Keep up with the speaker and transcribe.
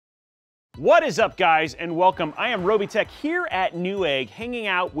What is up, guys, and welcome. I am Robeytech here at Newegg, hanging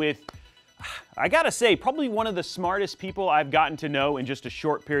out with, I gotta say, probably one of the smartest people I've gotten to know in just a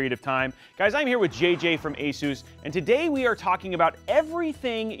short period of time. Guys, I'm here with JJ from ASUS, and today we are talking about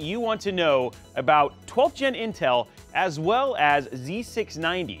everything you want to know about 12th gen Intel as well as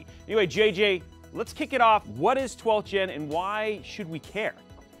Z690. Anyway, JJ, let's kick it off. What is 12th gen and why should we care?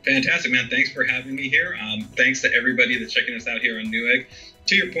 Fantastic, man. Thanks for having me here. Thanks to everybody that's checking us out here on Newegg.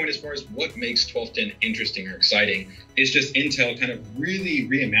 To your point, as far as what makes 12th gen interesting or exciting, it's just Intel kind of really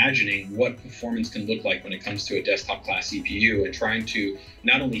reimagining what performance can look like when it comes to a desktop class CPU and trying to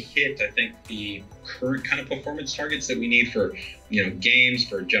not only hit, I think, the current kind of performance targets that we need for, games,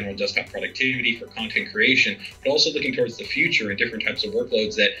 for general desktop productivity, for content creation, but also looking towards the future and different types of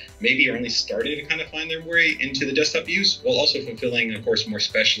workloads that maybe are only starting to kind of find their way into the desktop use, while also fulfilling, of course, more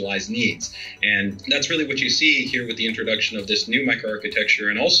specialized needs. And that's really what you see here with the introduction of this new microarchitecture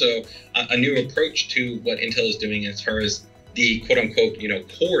and also a new approach to what Intel is doing as far as the quote-unquote,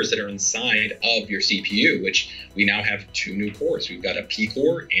 cores that are inside of your CPU, which we now have two new cores. We've got a P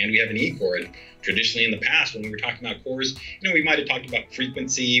core and we have an E core. And traditionally in the past, when we were talking about cores, we might have talked about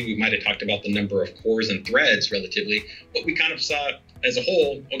frequency, we might have talked about the number of cores and threads relatively, but we kind of saw as a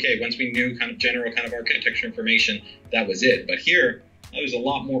whole, okay, once we knew kind of general kind of architecture information, that was it. But here, there's a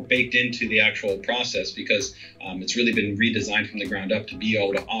lot more baked into the actual process because it's really been redesigned from the ground up to be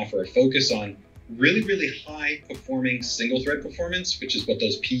able to offer a focus on really, really high performing single thread performance, which is what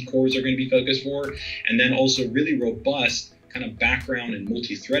those P cores are going to be focused for. And then also really robust kind of background and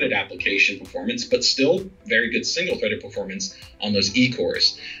multi-threaded application performance, but still very good single threaded performance on those E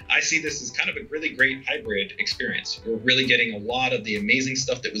cores. I see this as kind of a really great hybrid experience. We're really getting a lot of the amazing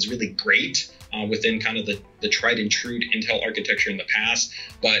stuff that was really great within kind of the tried and true Intel architecture in the past,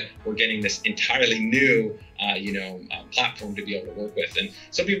 but we're getting this entirely new, platform to be able to work with. And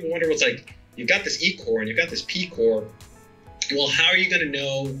some people wonder what's like, you've got this E core and you've got this P core. Well, how are you going to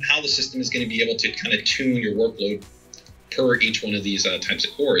know how the system is going to be able to kind of tune your workload per each one of these types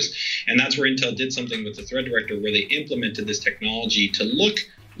of cores? And that's where Intel did something with the thread director where they implemented this technology to look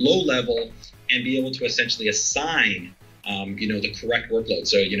low level and be able to essentially assign the correct workload.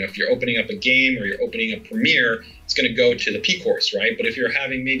 So, if you're opening up a game or you're opening up Premiere, it's going to go to the P cores, right? But if you're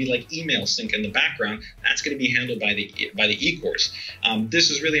having maybe like email sync in the background, that's going to be handled by the E cores. This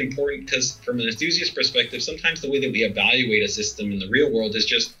is really important because from an enthusiast perspective, sometimes the way that we evaluate a system in the real world is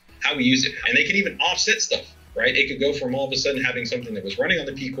just how we use it. And they can even offset stuff, right? It could go from all of a sudden having something that was running on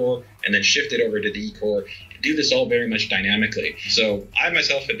the P core and then shift it over to the E core, do this all very much dynamically. So I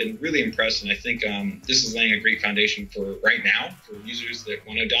myself have been really impressed, and I think this is laying a great foundation for right now for users that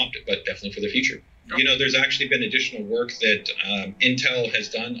want to adopt it, but definitely for the future. There's actually been additional work that Intel has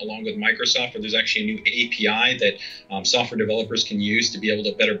done along with Microsoft, where there's actually a new API that software developers can use to be able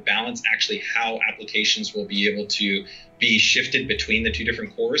to better balance actually how applications will be able to be shifted between the two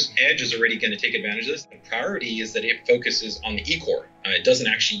different cores. Edge is already going to take advantage of this. The priority is that it focuses on the E core. It doesn't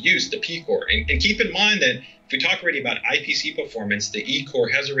actually use the P core. And keep in mind that if we talk already about IPC performance, the E core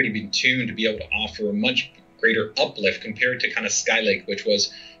has already been tuned to be able to offer a much greater uplift compared to kind of Skylake, which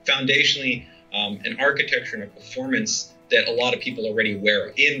was foundationally an architecture and a performance that a lot of people are already aware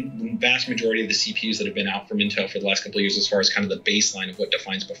of in the vast majority of the CPUs that have been out from Intel for the last couple of years as far as kind of the baseline of what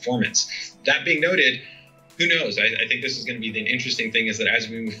defines performance. That being noted, who knows? I think this is going to be the interesting thing is that as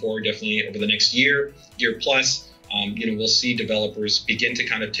we move forward, definitely over the next year plus, we'll see developers begin to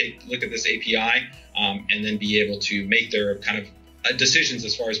kind of look at this API and then be able to make their kind of decisions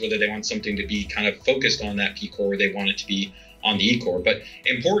as far as whether they want something to be kind of focused on that P core or they want it to be on the E core. But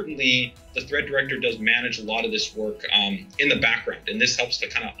importantly, the thread director does manage a lot of this work in the background, and this helps to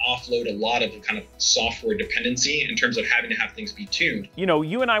kind of offload a lot of the kind of software dependency in terms of having to have things be tuned.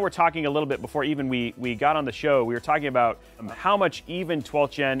 You and I were talking a little bit before even we got on the show. We were talking about how much even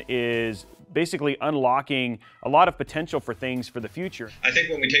 12th gen is basically unlocking a lot of potential for things for the future. I think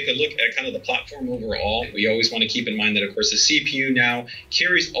when we take a look at kind of the platform overall, we always want to keep in mind that, of course, the CPU now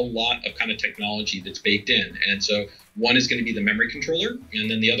carries a lot of kind of technology that's baked in. And so one is going to be the memory controller, and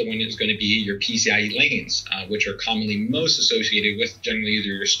then the other one is going to be your PCIe lanes, which are commonly most associated with generally either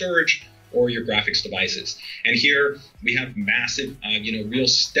your storage or your graphics devices. And here we have massive, real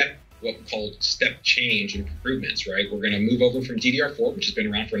what we call step change improvements, right? We're going to move over from DDR4, which has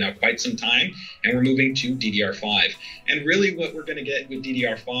been around for now quite some time, and we're moving to DDR5. And really what we're going to get with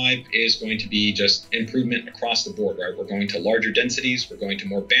DDR5 is going to be just improvement across the board, right? We're going to larger densities, we're going to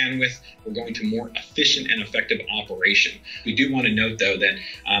more bandwidth, we're going to more efficient and effective operation. We do want to note, though, that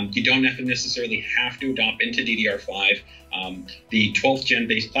you don't necessarily have to adopt into DDR5. The 12th gen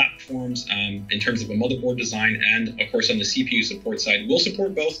based platforms in terms of a motherboard design and, of course, on the CPU support side will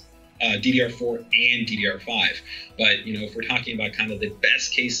support both. DDR4 and DDR5. But, you know, if we're talking about kind of the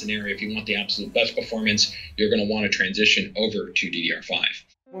best case scenario, if you want the absolute best performance, you're going to want to transition over to DDR5.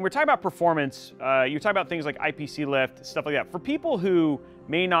 When we're talking about performance, you're talking about things like IPC lift, stuff like that. For people who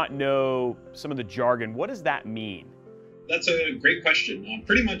may not know some of the jargon, what does that mean? That's a great question.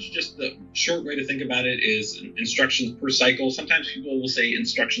 Pretty much just the short way to think about it is instructions per cycle. Sometimes people will say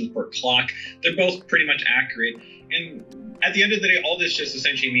instructions per clock. They're both pretty much accurate. And at the end of the day, all this just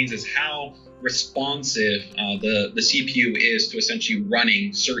essentially means is how responsive the CPU is to essentially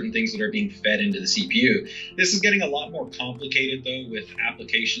running certain things that are being fed into the CPU. This is getting a lot more complicated, though, with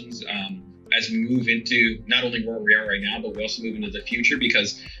applications as we move into not only where we are right now, but we also move into the future,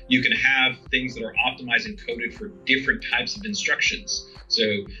 because you can have things that are optimized and coded for different types of instructions. So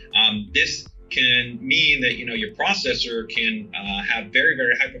this can mean that, you know, your processor can have very,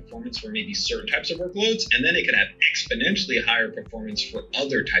 very high performance for maybe certain types of workloads, and then it can have exponentially higher performance for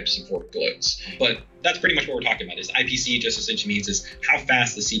other types of workloads. But that's pretty much what we're talking about. Is IPC just essentially means is how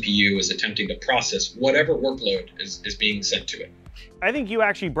fast the CPU is attempting to process whatever workload is being sent to it. I think you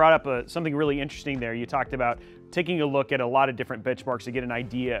actually brought up something really interesting there. You talked about taking a look at a lot of different benchmarks to get an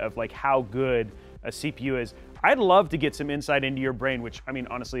idea of like how good a CPU is. I'd love to get some insight into your brain, which, I mean,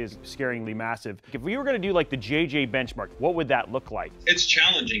 honestly is scaringly massive. If we were gonna do like the JJ benchmark, what would that look like? It's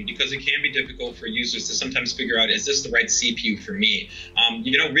challenging because it can be difficult for users to sometimes figure out, is this the right CPU for me?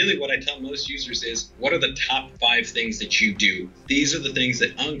 You know, really what I tell most users is, what are the top 5 things that you do? These are the things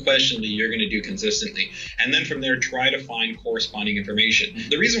that unquestionably you're gonna do consistently. And then from there, try to find corresponding information.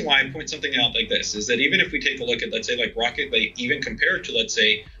 The reason why I point something out like this is that even if we take a look at, let's say, like Rocket, like even compared to, let's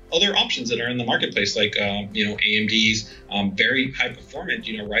say, other options that are in the marketplace, like you know, AMD's very high performant,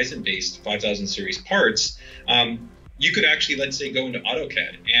 you know, Ryzen-based 5000 series parts, you could actually, let's say, go into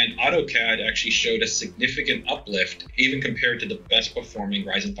AutoCAD, and AutoCAD actually showed a significant uplift even compared to the best performing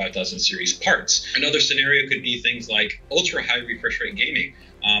Ryzen 5000 series parts. Another scenario could be things like ultra high refresh rate gaming.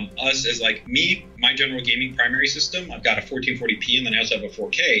 Us as like me, my general gaming primary system, I've got a 1440p and then I also have a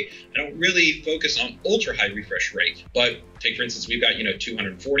 4K. I don't really focus on ultra high refresh rate, but take for instance, we've got, you know,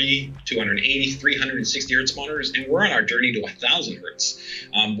 240, 280, 360 hertz monitors, and we're on our journey to 1000 hertz.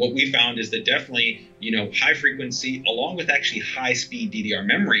 What we found is that definitely, you know, high frequency along with actually high speed DDR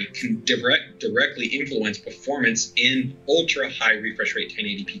memory can directly influence performance in ultra high refresh rate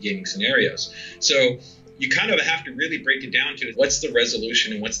 1080p gaming scenarios. So you kind of have to really break it down to what's the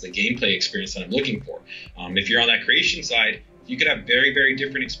resolution and what's the gameplay experience that I'm looking for. If you're on that creation side, you could have very, very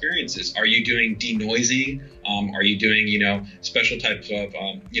different experiences. Are you doing denoising? Are you doing, you know, special types of,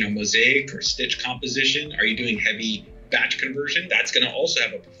 you know, mosaic or stitch composition? Are you doing heavy batch conversion? That's going to also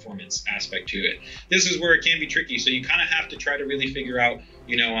have a performance aspect to it. This is where it can be tricky. So you kind of have to try to really figure out,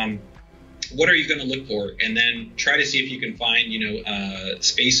 you know, what are you going to look for, and then try to see if you can find, you know,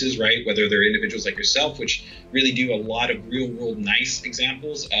 spaces, right? Whether they're individuals like yourself, which really do a lot of real world nice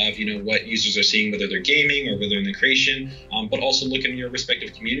examples of, you know, what users are seeing, whether they're gaming or whether in the creation, but also look in your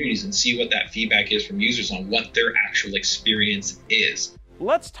respective communities and see what that feedback is from users on what their actual experience is.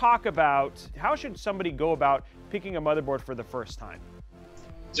 Let's talk about how should somebody go about picking a motherboard for the first time?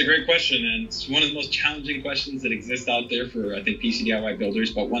 It's a great question, and it's one of the most challenging questions that exist out there for, I think, PC DIY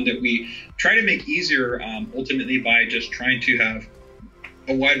builders, but one that we try to make easier ultimately by just trying to have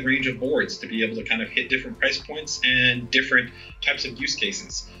a wide range of boards to be able to kind of hit different price points and different types of use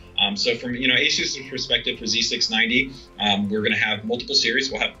cases. So from, you know, ASUS's perspective for Z690, we're going to have multiple series.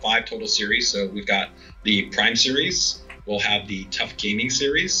 We'll have 5 total series. So we've got the Prime series, we'll have the Tough Gaming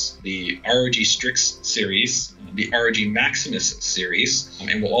series, the ROG Strix series, the ROG Maximus series,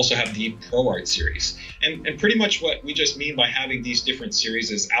 and we'll also have the PROART series. And pretty much what we just mean by having these different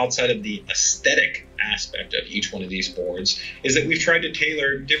series is, outside of the aesthetic aspect of each one of these boards, is that we've tried to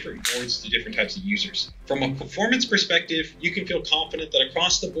tailor different boards to different types of users. From a performance perspective, you can feel confident that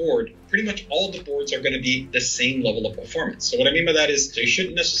across the board, pretty much all the boards are going to be the same level of performance. So what I mean by that is, so you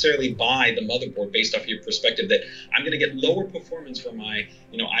shouldn't necessarily buy the motherboard based off your perspective that I'm going to get lower performance for my,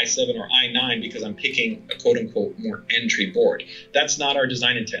 you know, i7 or i9 because I'm picking a quote-unquote more entry board. That's not our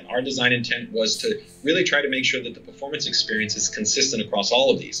design intent. Our design intent was to really try to make sure that the performance experience is consistent across all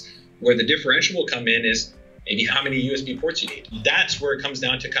of these. Where the differential will come in is maybe how many USB ports you need. That's where it comes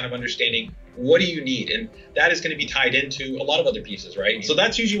down to kind of understanding, what do you need? And that is going to be tied into a lot of other pieces, right? So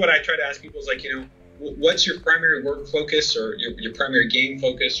that's usually what I try to ask people is like, you know, what's your primary work focus, or your primary game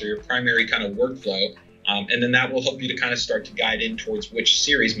focus, or your primary kind of workflow? And then that will help you to kind of start to guide in towards which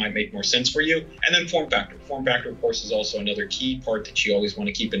series might make more sense for you. And then form factor. Form factor, of course, is also another key part that you always want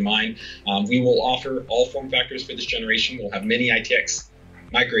to keep in mind. We will offer all form factors for this generation. We'll have mini ITX,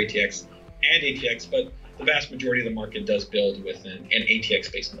 micro ATX, and ATX, but the vast majority of the market does build with an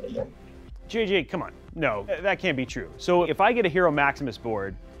ATX-based motherboard. JJ, come on. No, that can't be true. So if I get a Hero Maximus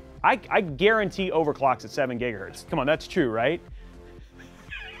board, I guarantee overclocks at 7 gigahertz. Come on, that's true, right?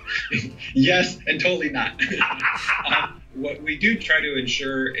 Yes, and totally not. What we do try to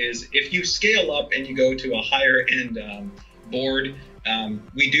ensure is if you scale up and you go to a higher end board,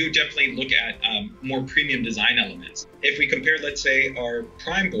 we do definitely look at more premium design elements. If we compare, let's say, our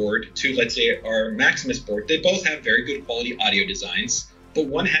Prime board to, let's say, our Maximus board, they both have very good quality audio designs, but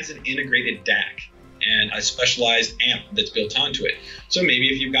one has an integrated DAC and a specialized amp that's built onto it. So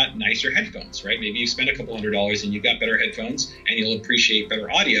maybe if you've got nicer headphones, right? Maybe you spend a couple $100 and you've got better headphones and you'll appreciate better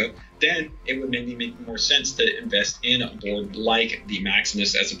audio, then it would maybe make more sense to invest in a board like the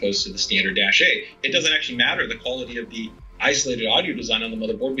Maximus as opposed to the standard Dash A. It doesn't actually matter the quality of the isolated audio design on the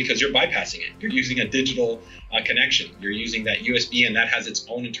motherboard because you're bypassing it. You're using a digital connection. You're using that USB, and that has its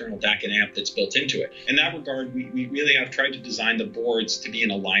own internal DAC and amp that's built into it. In that regard, we really have tried to design the boards to be in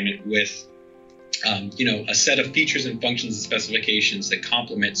alignment with a set of features and functions and specifications that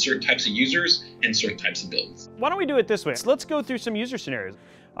complement certain types of users and certain types of builds. Why don't we do it this way? So let's go through some user scenarios.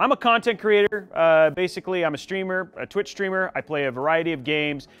 I'm a content creator. Basically, I'm a streamer, a Twitch streamer. I play a variety of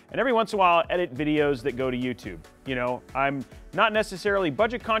games, and every once in a while, I edit videos that go to YouTube. You know, I'm not necessarily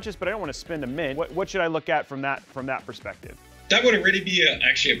budget conscious, but I don't want to spend a mint. What should I look at from that perspective? That would really be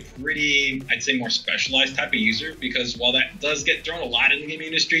actually a pretty, I'd say, more specialized type of user, because while that does get thrown a lot in the gaming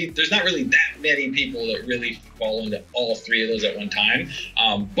industry, there's not really that many people that really fall into all three of those at one time.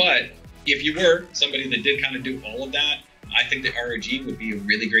 But if you were somebody that did kind of do all of that, I think the ROG would be a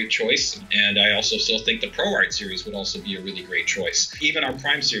really great choice. And I also still think the PROART series would also be a really great choice. Even our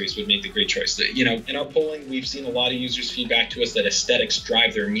Prime series would make the great choice. You know, in our polling, we've seen a lot of users feedback to us that aesthetics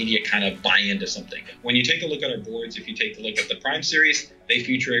drive their immediate kind of buy into something. When you take a look at our boards, if you take a look at the Prime series, they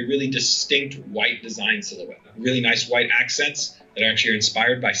feature a really distinct white design silhouette. Really nice white accents that actually are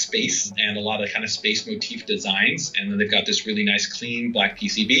inspired by space and a lot of kind of space motif designs. And then they've got this really nice clean black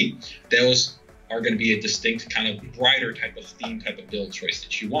PCB. Those are going to be a distinct kind of brighter type of theme type of build choice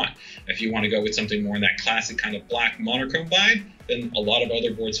that you want. If you want to go with something more in that classic kind of black monochrome vibe, then a lot of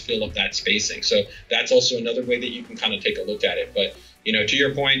other boards fill up that spacing. So that's also another way that you can kind of take a look at it. But, you know, to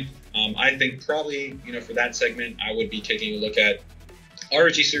your point, I think probably, you know, for that segment, I would be taking a look at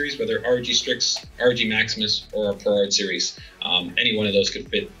ROG series, whether ROG Strix, ROG Maximus, or our ProArt series. Any one of those could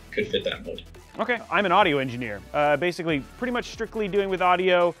fit that mold. Okay, I'm an audio engineer. Basically, pretty much strictly doing with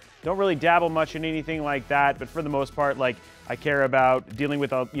audio. Don't really dabble much in anything like that, but for the most part, like, I care about dealing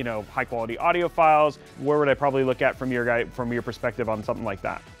with, you know, high quality audio files. Where would I probably look at from your perspective on something like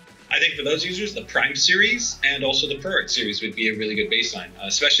that? I think for those users, the Prime series and also the ProArt series would be a really good baseline,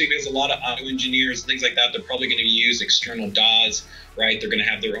 especially because a lot of audio engineers, things like that, they're probably going to use external DAWs, right? They're going to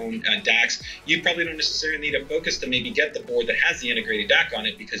have their own DACs. You probably don't necessarily need a focus to maybe get the board that has the integrated DAC on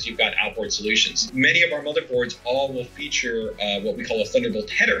it because you've got outboard solutions. Many of our motherboards all will feature what we call a Thunderbolt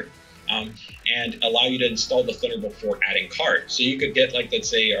header, and allow you to install the Thunderbolt 4 add-in card. So you could get, like, let's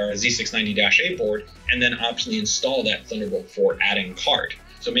say, our Z690-A board, and then optionally install that Thunderbolt 4 add-in card.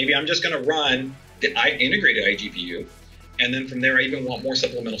 So maybe I'm just going to run the integrated iGPU, and then from there I even want more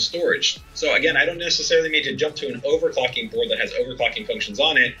supplemental storage. So again, I don't necessarily need to jump to an overclocking board that has overclocking functions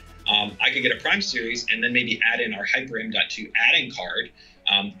on it. I could get a Prime series and then maybe add in our Hyper M.2 add-in card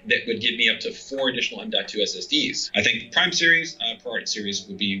that would give me up to 4 additional M.2 SSDs. I think the Prime series, ProArt series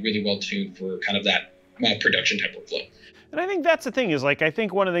would be really well tuned for kind of that production type of flow. And I think that's the thing is, like, I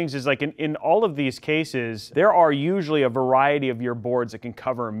think one of the things is, like, in all of these cases, there are usually a variety of your boards that can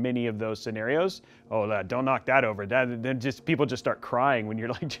cover many of those scenarios. Oh, don't knock that over. Then people just start crying when you're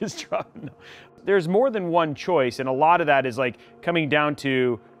like just dropping. There's more than one choice, and a lot of that is like coming down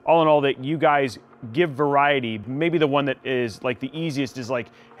to, all in all, that you guys give variety. Maybe the one that is like the easiest is like,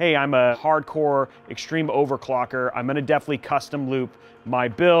 hey, I'm a hardcore extreme overclocker. I'm gonna definitely custom loop my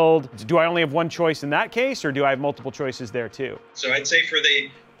build. Do I only have one choice in that case, or do I have multiple choices there too? So I'd say for the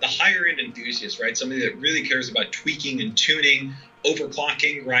higher end enthusiast, right, somebody that really cares about tweaking and tuning,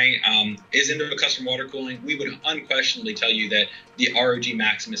 overclocking, right, is into a custom water cooling, we would unquestionably tell you that the ROG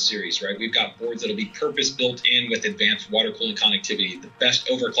Maximus series, right, we've got boards that'll be purpose built in with advanced water cooling connectivity, the best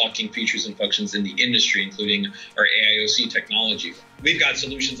overclocking features and functions in the industry, including our AIOC technology. We've got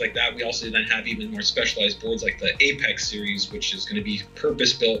solutions like that. We also then have even more specialized boards like the Apex series, which is going to be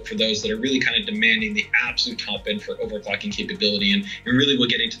purpose built for those that are really kind of demanding the absolute top end for overclocking capability. And really we'll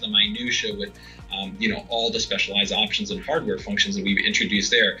get into the minutia with, you know, all the specialized options and hardware functions that we've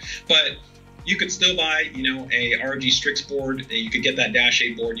introduced there. But You could still buy, you know, a ROG Strix board. You could get that Dash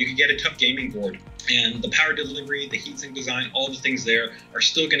 8 board. You could get a tough gaming board. And the power delivery, the heatsink design, all the things there are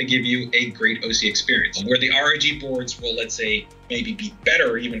still going to give you a great OC experience. Where the ROG boards will, let's say, maybe be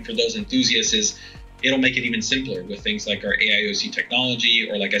better even for those enthusiasts is it'll make it even simpler with things like our AIOC technology,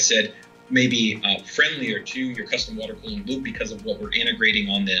 or like I said, maybe friendlier to your custom water cooling loop because of what we're integrating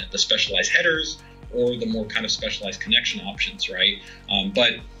on the specialized headers or the more kind of specialized connection options, right?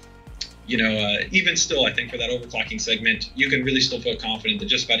 But you know, even still, I think for that overclocking segment, you can really still feel confident that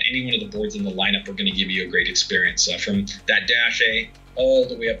just about any one of the boards in the lineup are going to give you a great experience, from that Dash A all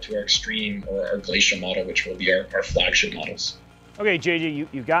the way up to our Extreme or our Glacial model, which will be our flagship models. Okay, JJ,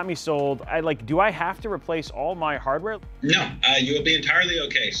 you've got me sold. Do I have to replace all my hardware? No, you will be entirely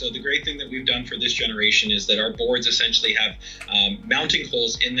okay. So the great thing that we've done for this generation is that our boards essentially have mounting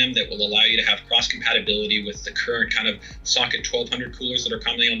holes in them that will allow you to have cross-compatibility with the current kind of socket 1200 coolers that are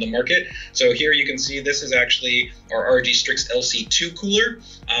coming on the market. So here you can see this is actually our ROG Strix LC2 cooler.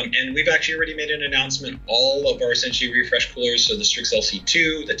 And we've actually already made an announcement. All of our essentially refresh coolers, so the Strix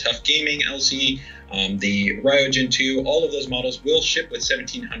LC2, the Tough Gaming LC, the Ryogen 2, all of those models will ship with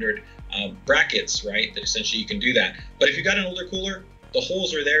 1700 brackets, right? That essentially you can do that. But if you've got an older cooler, the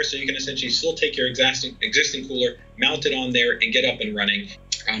holes are there, so you can essentially still take your existing cooler, mount it on there, and get up and running.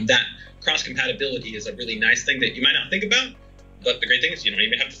 That cross-compatibility is a really nice thing that you might not think about, but the great thing is you don't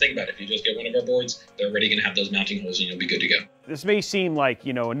even have to think about it. If you just get one of our boards, they're already going to have those mounting holes, and you'll be good to go. This may seem like,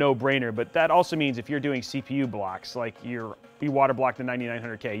 you know, a no-brainer, but that also means if you're doing CPU blocks, like you water block the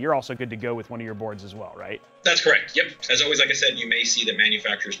 9900K, you're also good to go with one of your boards as well, right? That's correct. Yep. As always, like I said, you may see that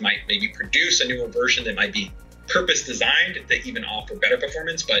manufacturers might maybe produce a newer version that might be purpose designed to even offer better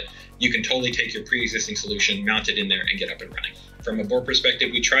performance, but you can totally take your pre-existing solution, mount it in there, and get up and running. From a board perspective,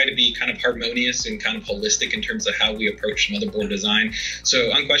 we try to be kind of harmonious and kind of holistic in terms of how we approach motherboard design.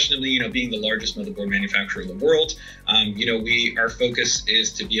 So unquestionably, you know, being the largest motherboard manufacturer in the world, you know, our focus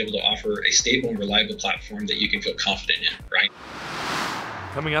is to be able to offer a stable and reliable platform that you can feel confident in, right?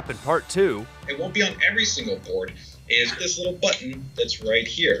 Coming up in part 2. It won't be on every single board, is this little button that's right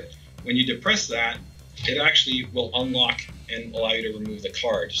here. When you depress that, it actually will unlock and allow you to remove the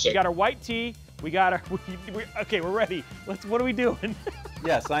card. So we got our white tee. We got our, okay, we're ready. What are we doing?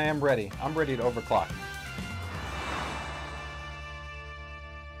 Yes, I am ready. I'm ready to overclock.